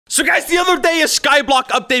So guys, the other day a Skyblock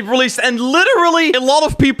update released, and literally a lot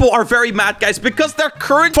of people are very mad, guys, because their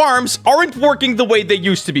current farms aren't working the way they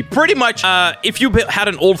used to be. Pretty much, if you had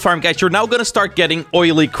an old farm, guys, you're now gonna start getting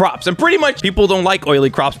oily crops. And pretty much people don't like oily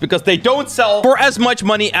crops because they don't sell for as much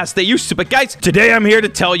money as they used to. But guys, today I'm here to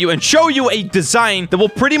tell you and show you a design that will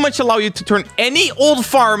pretty much allow you to turn any old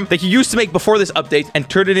farm that you used to make before this update and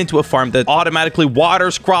turn it into a farm that automatically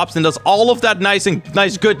waters crops and does all of that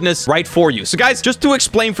nice goodness right for you. So guys, just to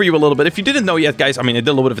explain for you a little bit, if you didn't know yet, guys, I mean, I did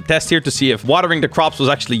a little bit of a test here to see if watering the crops was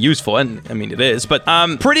actually useful, and I mean, it is. But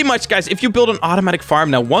pretty much, guys, if you build an automatic farm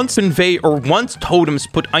now, once totems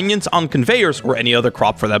put onions on conveyors, or any other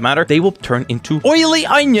crop for that matter, they will turn into oily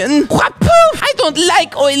onion. I don't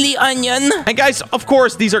like oily onion. And guys, of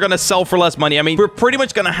course, these are gonna sell for less money. I mean, we're pretty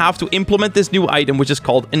much gonna have to implement this new item, which is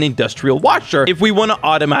called an industrial washer, if we want to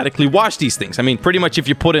automatically wash these things. I mean, pretty much if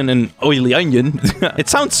you put in an oily onion, it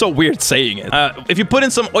sounds so weird saying it. If you put in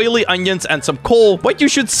some oily onions and some coal, what you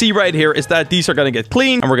should see right here is that these are gonna get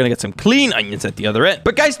clean, and we're gonna get some clean onions at the other end.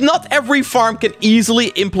 But guys, not every farm can easily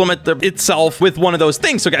implement itself with one of those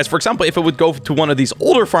things. So guys, for example, if I would go to one of these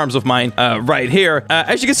older farms of mine right here,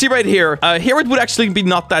 as you can see right here, here it would actually be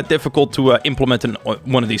not that difficult to implement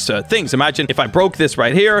one of these things. Imagine if I broke this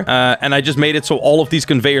right here, and I just made it so all of these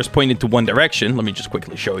conveyors point into one direction. Let me just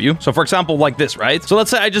quickly show you. So for example, like this, right? So let's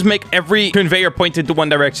say I just make every conveyor point into one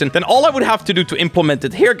direction. Then all I would have to do to implement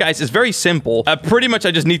it here, guys, is very simple. Pretty much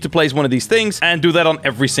I just need to place one of these things and do that on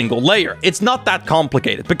every single layer. It's not that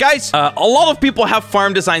complicated. But guys, a lot of people have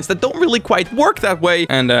farm designs that don't really quite work that way.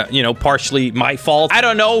 And, you know, partially my fault. I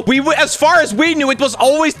don't know. As far as we knew, it was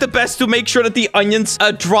always the best to make sure that the onions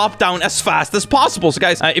drop down as fast as possible. So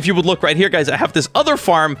guys, if you would look right here, guys, I have this other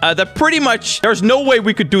farm that pretty much, there's no way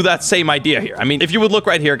we could do that same idea here. I mean, if you would look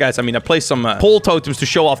right here, guys, I mean, I placed some pole totems to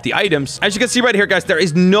show off the items. As you can see right here, guys, there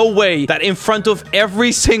is no way that in front of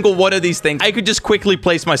every single one of these things, I could just quickly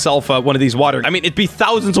place myself one of these watering. I mean, it'd be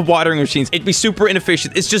thousands of watering machines. It'd be super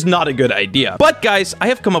inefficient. It's just not a good idea. But guys, I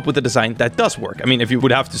have come up with a design that does work. I mean, if you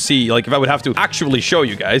would have to see, like, if I would have to actually show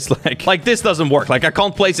you guys, like this doesn't work. Like, I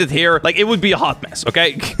can't place it here. Like, it would be a hot mess,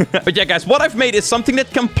 okay? But yeah, guys, what I've made is something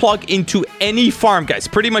that can plug into any farm, guys.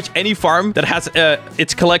 Pretty much any farm that has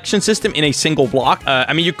its collection system in a single block.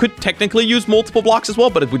 I mean, you could technically use multiple blocks as well,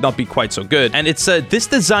 but it would not be quite so good. And it's this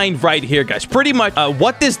design right here, guys. Pretty much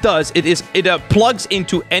what this does, it plugs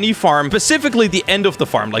into any farm, specifically the end of the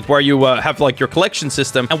farm, like where you have like your collection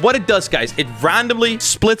system. And what it does, guys, it randomly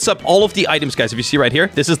splits up all of the items, guys. If you see right here,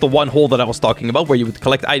 this is the one hole that I was talking about where you would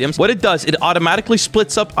collect items. What it does, it automatically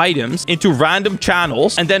splits up items into random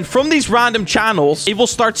channels. And then from these random channels, it will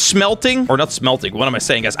start smelting, or not smelting. What am I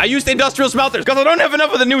saying, guys? I used industrial smelters because I don't have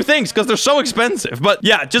enough of the new things because they're so expensive. But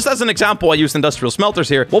yeah, just as an example, I used industrial smelters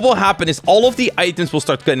here. What will happen is all of the items will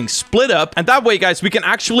start getting split up. And that way, guys, we can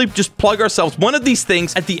actually just plug ourselves one of these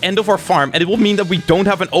things at the end of our farm. And it will mean that we don't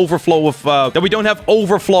have an overflow of,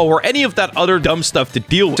 or any of that other dumb stuff to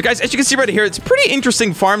deal with. So guys, as you can see right here, it's a pretty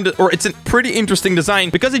interesting farm, or it's a pretty interesting design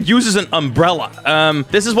because it uses an umbrella.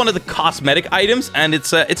 This is one of the cosmetic items, and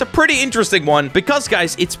it's a pretty interesting one because,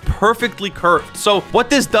 guys, it's perfectly curved. So what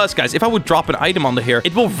this does, guys, if I would drop an item onto here,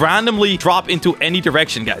 it will randomly drop into any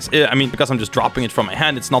direction, guys. I mean, because I'm just dropping it from my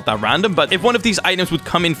hand, it's not that random. But if one of these items would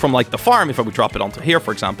come in from like the farm, if I would drop it onto here,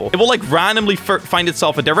 for example, it will like randomly find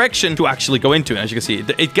itself a direction to actually go into. And as you can see,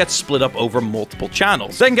 it gets split up over multiple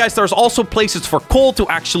channels. Then, guys, there's also places for coal to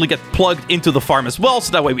actually get plugged into the farm as well.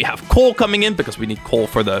 So that way we have coal coming in because we need coal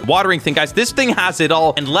for the watering thing, guys. This thing has it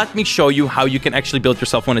all. And let me show you how you can actually build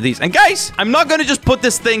yourself one of these. And guys, I'm not going to just put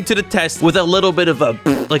this thing to the test with a little bit of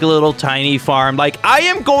like a little tiny farm. Like, I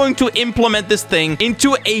am going to implement this thing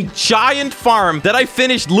into a giant farm that I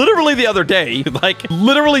finished literally the other day, like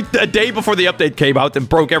literally a day before the update came out and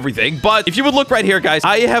broke everything. But if you would look right here, guys,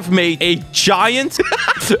 I have made a giant,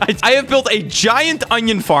 I have built a giant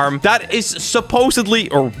onion farm that is supposedly,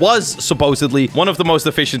 or was supposedly, one of the most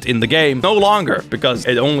efficient in the game. No longer, because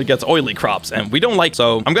it only gets oily crops and we don't like,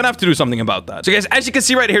 so I'm gonna have to do something about that. So guys, as you can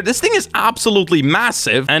see right here, this thing is absolutely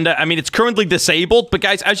massive. And I mean, it's currently disabled, but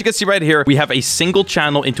guys, as you can see right here, we have a single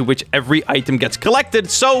channel into which every item gets collected.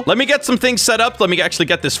 So let me get some things set up. Let me actually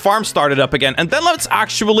get this farm started up again. And then let's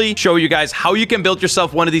actually show you guys how you can build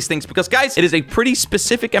yourself one of these things. Because guys, it is a pretty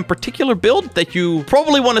specific and particular build that you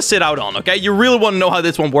probably want to sit out on, okay? You really want to know how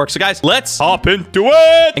this one works. So guys, let's hop into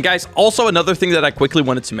it. And guys, also another thing that I quickly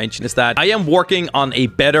wanted to mention is that I am working on a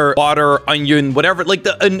better water onion, whatever, like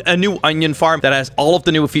a new onion farm that has all of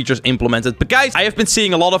the new features implemented. But guys, I have been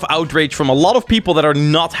seeing a lot of outrage from a lot of people that are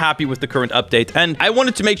not happy with the current update. And I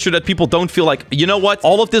wanted to make sure that people don't feel like, you know what?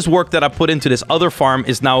 All of this work that I put into this other farm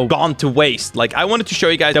is now gone to waste. Like, I wanted to show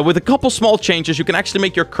you guys that with a couple small changes, you can actually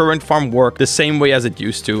make your current farm work the same way as it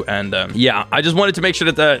used to. And yeah, I just wanted to make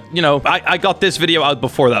sure that, you know, I got this video out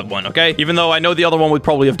before that one, okay? Even though I know the other one would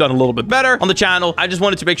probably have done a little bit better on the channel, I just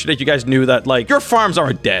wanted to make sure that you guys knew that, like, your farms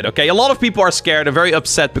aren't dead, okay? A lot of people are scared and very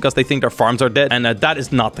upset because they think their farms are dead, and that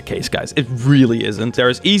is not the case, guys. It really isn't.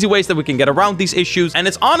 There's easy ways that we can get around these issues, and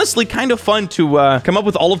it's honestly kind of fun to come up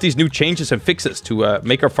with all of these new changes and fixes to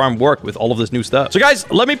make our farm work with all of this new stuff. So, guys,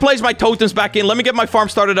 let me place my totems back in. Let me get my farm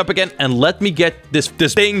started up again, and let me get this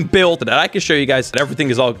thing built so that I can show you guys that everything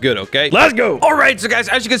is all good, okay? Let's go! All right, so, guys,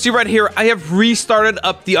 as you can see right here, I have restarted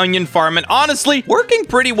up the onion farm, and honestly, working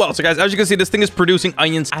pretty well. So, guys, as you can see, this thing is producing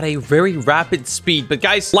onions at a very rapid speed. But,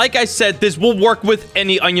 guys, like I said, this will work with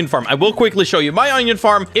any onion farm. I will quickly show you my onion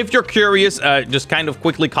farm. If you're curious, just kind of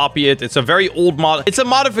quickly copy it. It's a very old mod. It's a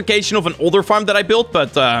modification of an older farm that I built,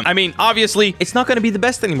 but I mean, obviously, it's not going to be the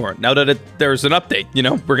best anymore now that there's an update. You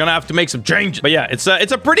know, we're going to have to make some changes. But yeah, it's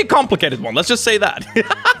a pretty complicated one. Let's just say that.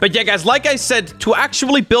 But yeah, guys, like I said, to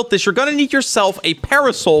actually build this, you're going to need yourself a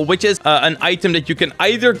parasol, which is an item that you can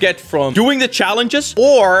either get from doing the challenges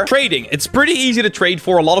or trading. It's pretty easy to trade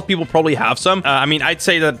for. A lot of people probably have some. I mean, I'd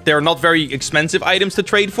say that they're not very expensive items to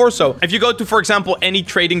trade for. So if you go to, for example, any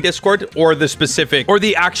trading Discord or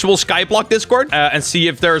the actual Skyblock Discord and see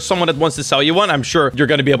if there's someone that wants to sell you one, I'm sure you're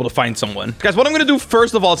going to be able to find someone. Guys, what I'm going to do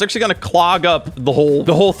first of all is actually going to clog up the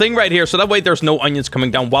whole thing right here. So that way there's no onions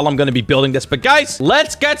coming down while I'm going to be building this. But guys,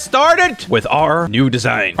 let's get started with our new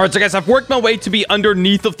design. All right, so guys, I've worked my way to be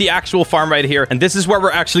underneath of the actual farm right here. And this is where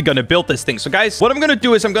we're actually going to build this thing. So guys, what I'm going to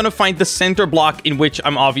do is I'm going to find the center block in which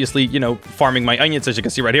I'm obviously, you know, farming my onions, as you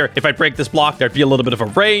can see right here. If I break this block, there'd be a little bit of a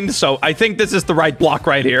rain. So I think this is the right block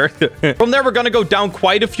right here. From there, we're going to go down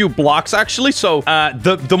quite a few blocks, actually. So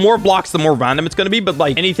the more blocks, the more random it's going to be. But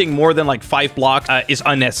like anything more than like 5 blocks is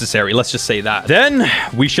unnecessary. Let's just say that. Then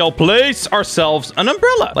we shall place ourselves an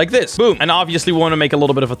umbrella like this. Boom. And obviously, we want to make a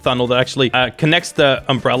little bit of a tunnel that actually connects the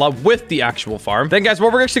umbrella with the actual farm. Then, guys,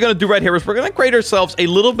 what we're actually going to do right here is we're going to create ourselves a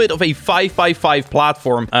little bit of a 5x5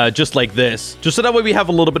 platform just like this. Just so that way we have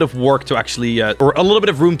a little bit of work to actually, or a little bit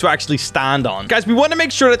of room to actually stand on. Guys, we want to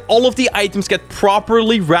make sure that all of the items get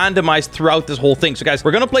properly randomized throughout this whole thing. So, guys,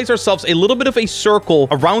 we're going to place ourselves a little bit of a circle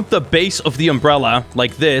around the base of the umbrella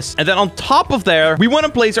like this. And then on top of there, we want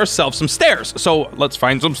to place ourselves some stairs. So let's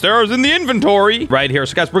find some stairs in the inventory right here.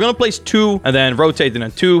 So, guys, we're going to place 2 and then rotate it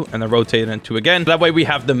and 2 and then rotate it and 2 again. That way we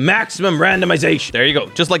have the maximum randomization. There you go.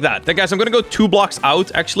 Just like that. Then, guys, I'm going to go 2 blocks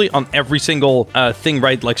out actually on every single thing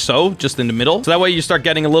right like so, just in the middle. So that way you start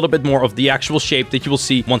getting a little bit more of the actual shape that you will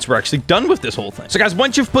see once we're actually done with this whole thing. So, guys,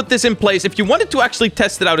 once you've put this in place, if you wanted to actually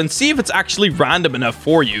test it out and see if it's actually random enough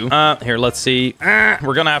for you, here, let's see. We're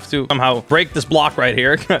going to have to somehow break this block right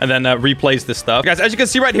here and then replace this stuff. Guys, as you can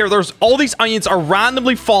see right here, there's all these onions are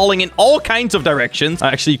randomly falling in all kinds of directions.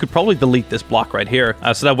 Actually, you could probably delete this block right here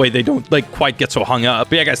so that way they don't like quite get so hung up.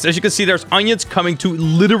 But yeah, guys, as you can see, there's onions coming to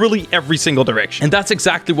literally every single direction. And that's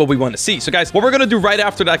exactly what we want to see. So, guys, what we're going to do right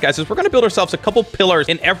after that, guys, is we're going to build ourselves a couple pillars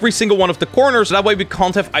in every single one of the corners. So that way we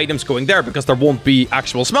can't have items going there because there won't be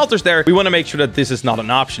actual smelters there. We want to make sure that this is not an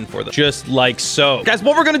option for them. Just like so. Guys,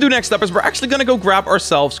 what we're going to do next up is we're actually going to go grab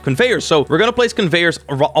ourselves conveyors. So we're going to place conveyors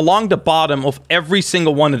along the bottom of every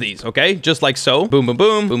single one of these, okay? Just like so. Boom, boom,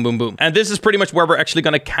 boom, boom, boom, boom. And this is pretty much where we're actually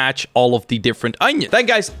going to catch all of the different onions. Then,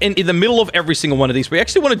 guys, in the middle of every single one of these, we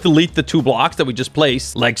actually want to delete the 2 blocks that we just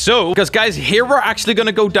placed, like so. Because, guys, here we're actually going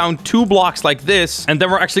to go down 2 blocks like this, and then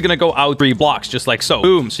we're actually going to go out 3 blocks, just like so.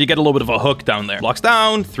 Boom. So you get a little bit of a hook down there. Blocks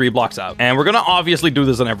down, 3 blocks out. And we're going to obviously do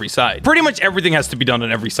this on every side. Pretty much everything has to be done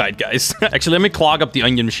on every side, guys. Actually, let me clog up the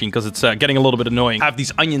onion machine because it's getting a little bit annoying. I have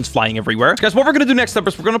these onions flying everywhere. So, guys, what we're going to do next up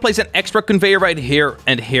is we're going to place an extra conveyor right here,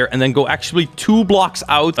 and then go actually 2 blocks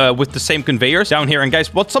out with the same conveyors down here. And,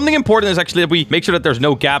 guys, what's something important is actually that we make sure that there's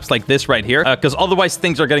no gaps like this right here because otherwise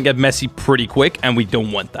things are going to get messy pretty quick, and we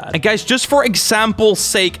don't want that. And, guys, just for example's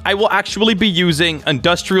sake, I will actually be using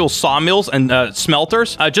industrial sawmills and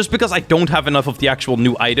smelters just because I don't have enough of the actual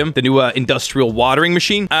new item, the new industrial watering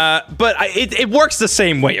machine. But it works the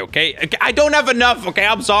same way, okay? I don't have enough, okay?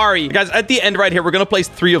 I'm sorry. Guys, at the end right here, we're going to place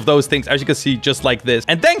 3 of those things, as you can see, just like this.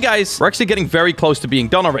 And then, guys, we're actually getting very close to being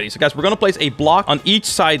done already. So, guys, we're going to place a block on each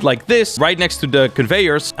side like this, right next to the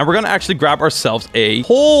conveyors. And we're going to actually grab ourselves a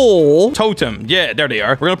coal totem. Yeah, there they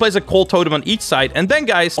are. We're going to place a coal totem on each side. And then,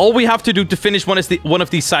 guys, all we have to do to finish one of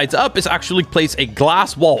these sides up is actually place a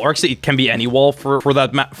glass wall. Or actually, it can be any wall for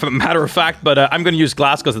that matter of fact. But I'm going to use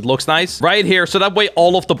glass because it looks nice right here. So that way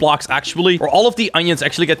all of the blocks actually, or all of the onions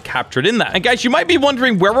actually get captured in that. And guys, you might be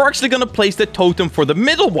wondering where we're actually going to place the totem for the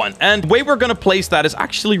middle one. And the way we're going to place that is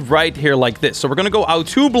actually right here like this. So we're going to go out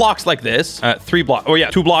 2 blocks like this, 3 blocks. Oh yeah,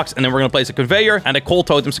 2 blocks. And then we're going to place a conveyor and a coal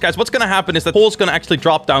totem. So guys, what's going to happen is that coal is going to actually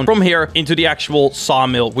drop down from here into the actual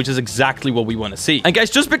sawmill, which is exactly what we want to see. And guys,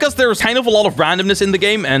 just because there's kind of a lot of randomness in the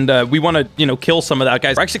game and we want to, you know, kill some of that,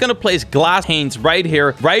 guys, we're actually going to place glass panes right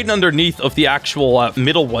here, right underneath of the actual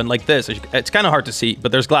middle one like this. It's kind of hard to see,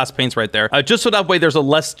 but there's glass panes right there. Just so that way there's a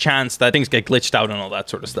less chance that things get glitched out and all that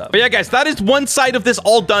sort of stuff. But yeah, guys, that is one side of this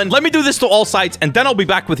all done. Let me do this to all sides and then I'll be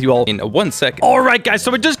back with you all in 1 second. All right, guys,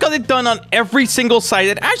 so we just got it done on every single side.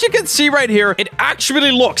 And as you can see right here, it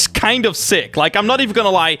actually looks kind of sick. Like, I'm not even gonna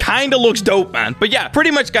lie, kind of looks dope, man. But yeah,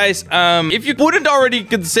 pretty much, guys, if you wouldn't already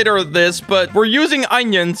consider this, but we're using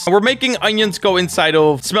onions. We're making onions go inside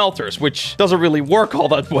of smelters, which doesn't really work all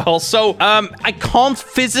that well. So I can't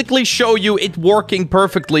physically show you it working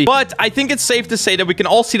perfectly, but I think it's safe to say that we can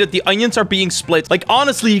all see that the onions are being split. Like,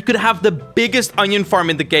 honestly, you could have the biggest onion farm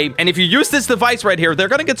in the game, and if you use this device right here, they're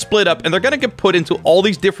gonna get split up and they're gonna get put into all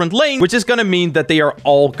these different lanes, which is gonna mean that they are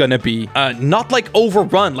all gonna be not like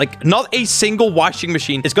overrun. Like, not a single washing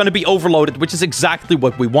machine is gonna be overloaded, which is exactly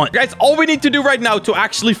what we want. Guys, all we need to do right now to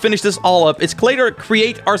actually finish this all up is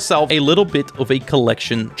create ourselves a little bit of a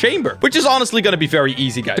collection chamber, which is honestly gonna be very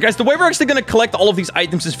easy, guys. But guys, the way we're actually gonna collect all of these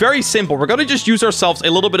items is very simple. We're gonna just use ourselves a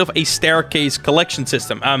little bit of a staircase collection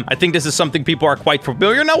system. I think this is something people are quite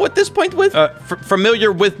familiar now at this point with.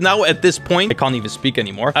 At this point. I can't even speak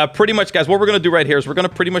anymore. Pretty much, guys, what we're gonna do right here is we're gonna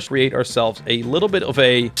pretty much create ourselves a little bit of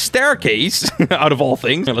a staircase out of all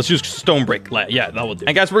things. Let's use stone brick. Yeah, that will do.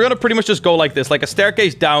 And guys, we're gonna pretty much just go like this, like a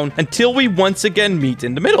staircase down until we once again meet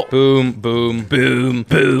in the middle. Boom, boom, boom,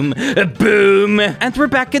 boom, boom. And we're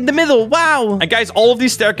back in the middle. Wow. And guys, all of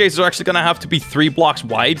these staircases are actually gonna have to be 3 blocks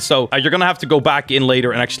wide. So you're gonna have to go back in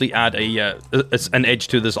later and actually add an edge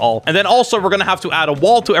to this all. And then also we're gonna have to add a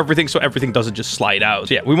wall to everything so everything doesn't just slide out.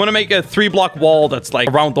 So yeah, we want to make a 3-block wall that's like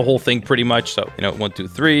around the whole thing pretty much. So, you know, 1, 2,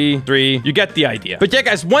 3, 3. You get the idea. But yeah,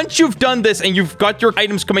 guys, once you've done this and you've got your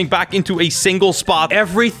items coming back into a single spot,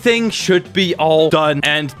 everything should be all done.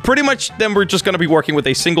 And pretty much then we're just going to be working with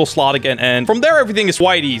a single slot again. And from there, everything is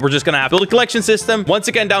quite easy. We're just going to have to build a collection system once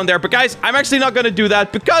again down there. But guys, I'm actually not going to do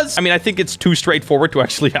that because, I mean, I think it's too straightforward to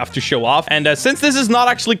actually have to show off. And since this is not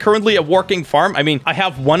actually currently a working farm, I mean, I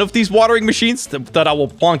have one of these watering machines that I will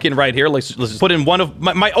plonk in right here. Let's just put in one of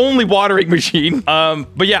my only watering machine.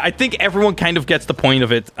 But yeah, I think everyone kind of gets the point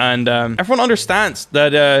of it. And everyone understands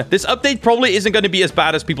that this update probably isn't going to be as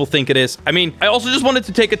bad as people think it is. I mean, I also just wanted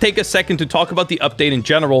to take a second to talk about the update in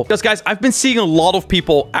general. Because guys, I've been seeing a lot of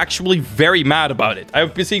people actually very mad about it.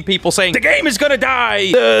 I've been seeing people saying, the game is going to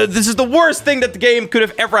die. This is the worst thing that the game could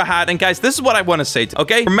have ever had. And guys, this is what I want to say,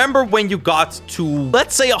 okay? Remember when you got to,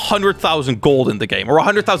 let's say, 100,000 gold in the game, or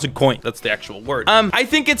 100,000 coins. That's the actual word. I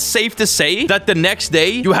think it's safe to say that the next day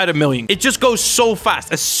you had 1 million. It just goes so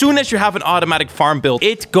fast. As soon as you have an automatic farm built,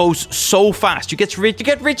 it goes so fast. You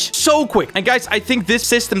get rich so quick. And guys, I think this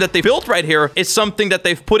system that they built right here is something that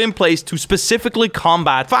they've put in place to specifically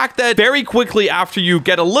combat the fact that very quickly after you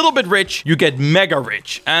get a little bit rich, you get mega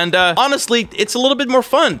rich. And honestly, it's a little bit more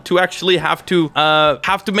fun to actually have to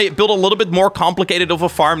build a little bit more complicated of a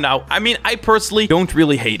farm now. I mean, I personally don't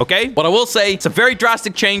really hate it, okay? But I will say it's a very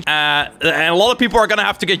drastic change, and a lot of people are gonna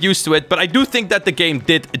have to get used to it. But I do think that the game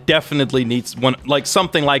definitely needs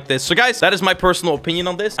something like this. So guys, that is my personal opinion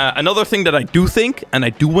on this. Another thing that I do think, and I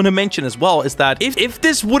do want to mention as well, is that if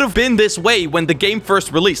this would have been this way when the game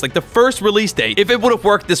first released, like the first release date, if it would have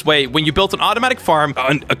worked this way, when you built an automatic farm,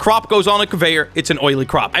 a crop goes on a conveyor, it's an oily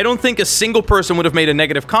crop. I don't think a single person would have made a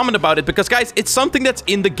negative comment about it because guys, it's something that's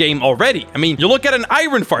in the game already. I mean, you look at an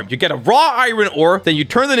iron farm, you get a raw iron ore, then you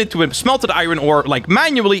turn it into a smelted iron ore like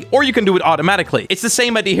manually, or you can do it automatically. It's the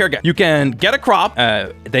same idea here, guys. You can get a crop,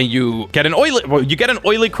 then you get an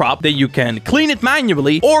oily crop, then you can clean it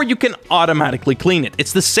manually, or you can automatically clean it.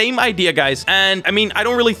 It's the same idea, guys. And I mean, I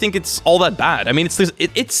don't really think it's all that bad. I mean,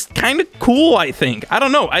 it's kind of cool, I think. I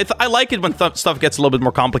don't know. I like it when stuff gets a little bit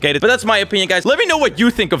more complicated, but that's my opinion, guys. Let me know what you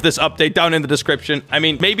think of this update down in the description. I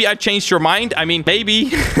mean, maybe I changed your mind. I mean,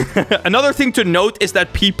 maybe. Another thing to note is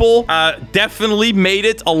that people definitely made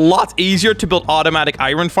it a lot easier to build automatic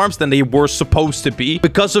iron farms than they were supposed to be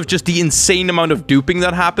because of just the insane amount of duping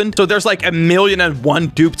that happened. So there's like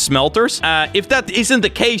 1,000,001 duped smelters. If that isn't the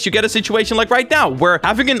case, you get a situation like right now where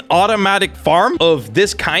having an automatic farm of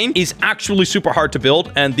this kind is actually super hard to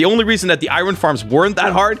build. And the only reason that the iron farms weren't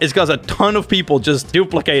that hard is because a ton of people just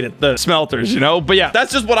duplicated the smelters, you know? But yeah,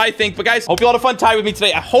 that's just what I think. But guys, hope you had a fun time with me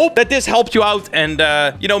today. I hope that this helped you out and,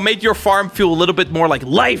 you know, made your farm feel a little bit more like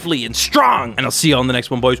lively safely and strong. And I'll see you on the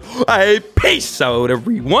next one, boys. Hey, peace out,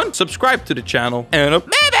 everyone. Subscribe to the channel. And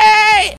bye-bye.